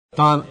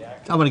Don,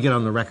 I'm going to get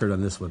on the record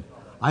on this one.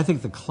 I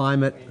think the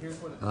climate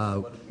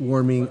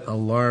warming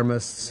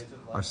alarmists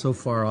are so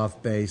far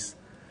off base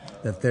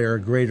that they're a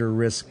greater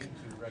risk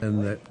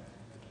than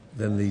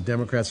the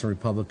Democrats and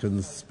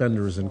Republicans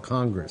spenders in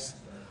Congress.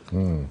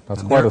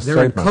 That's quite a statement.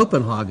 They're in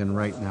Copenhagen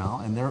right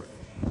now, and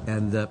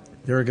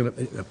they're going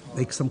to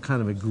make some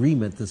kind of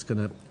agreement that's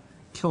going to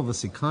kill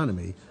this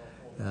economy.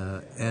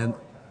 And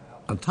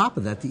on top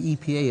of that, the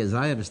EPA, as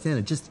I understand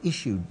it, just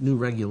issued new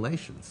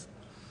regulations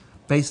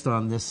based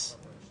on this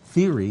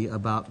theory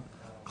about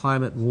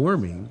climate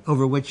warming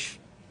over which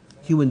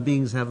human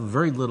beings have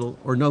very little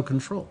or no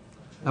control.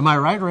 Am I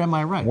right or am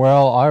I right?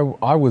 Well,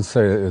 I would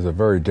say it is a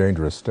very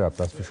dangerous step,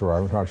 that's for sure.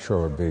 I'm not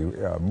sure it would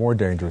be more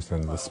dangerous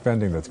than the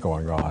spending that's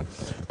going on.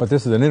 But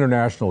this is an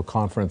international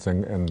conference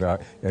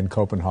in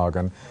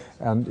Copenhagen.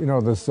 And, you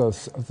know,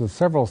 there's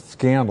several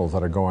scandals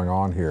that are going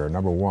on here.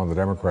 Number one, the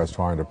Democrats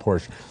trying to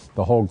push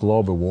the whole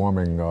global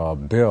warming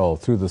bill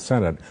through the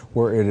Senate,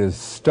 where it is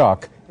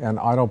stuck. And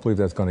I don't believe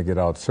that's going to get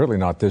out, certainly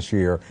not this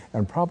year,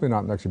 and probably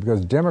not next year, because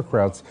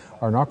Democrats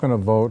are not going to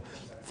vote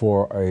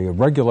for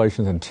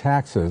regulations and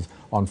taxes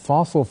on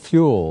fossil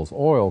fuels,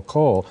 oil,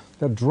 coal,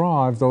 that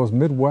drive those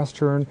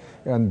Midwestern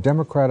and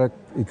Democratic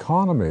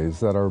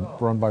economies that are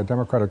run by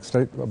Democratic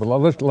state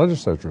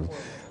legislatures.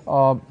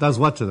 Does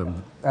what to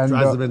them?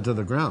 Drives them into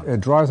the ground.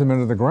 It drives them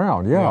into the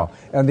ground, yeah.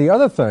 And the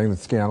other thing, the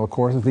scandal, of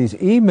course, is these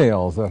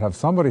emails that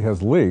somebody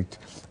has leaked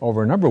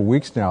over a number of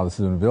weeks now. This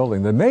has been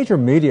building. The major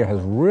media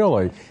has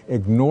really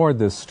ignored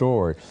this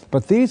story.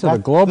 But these are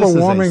the global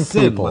warming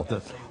people.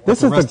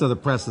 This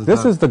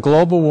is the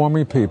global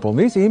warming people. And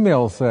these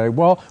emails say,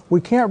 well, we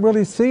can't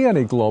really see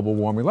any global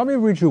warming. Let me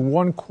read you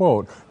one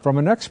quote from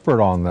an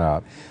expert on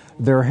that.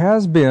 There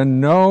has been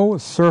no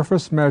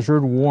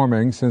surface-measured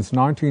warming since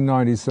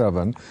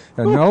 1997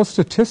 and no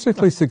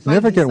statistically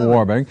significant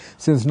warming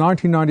since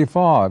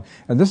 1995.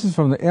 And this is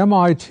from the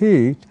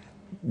MIT,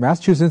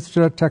 Massachusetts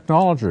Institute of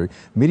Technology,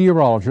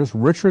 meteorologist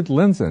Richard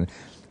Lindzen.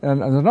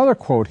 And another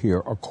quote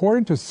here,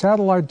 according to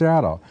satellite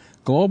data,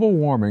 global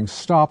warming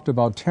stopped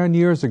about 10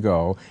 years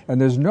ago,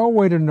 and there's no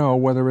way to know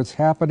whether it's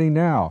happening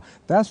now.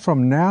 That's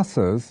from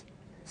NASA's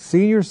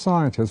senior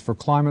scientist for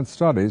climate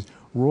studies,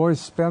 Roy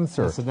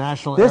Spencer. It's the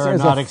National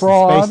Aeronautics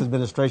and Space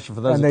Administration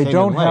for those and who they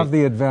don't have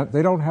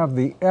they don't have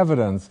the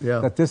evidence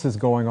that this is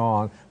going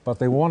on, but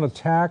they want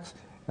to tax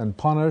and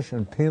punish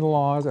and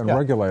penalize and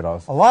regulate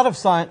us. A lot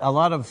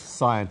of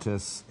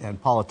scientists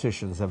and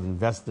politicians have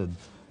invested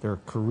their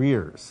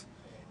careers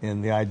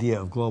in the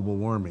idea of global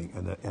warming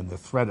and the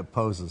threat it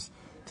poses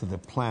to the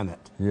planet.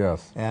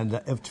 Yes.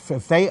 And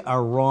if they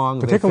are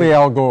wrong, particularly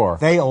Al Gore,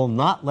 they will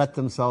not let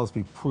themselves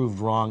be proved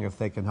wrong if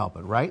they can help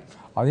it, right?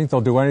 I think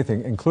they'll do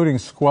anything, including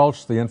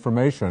squelch the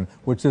information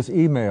which this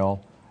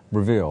email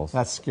reveals.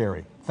 That's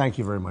scary. Thank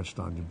you very much,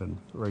 Don. You've been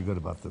very good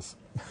about this.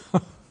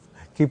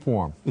 Keep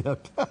warm.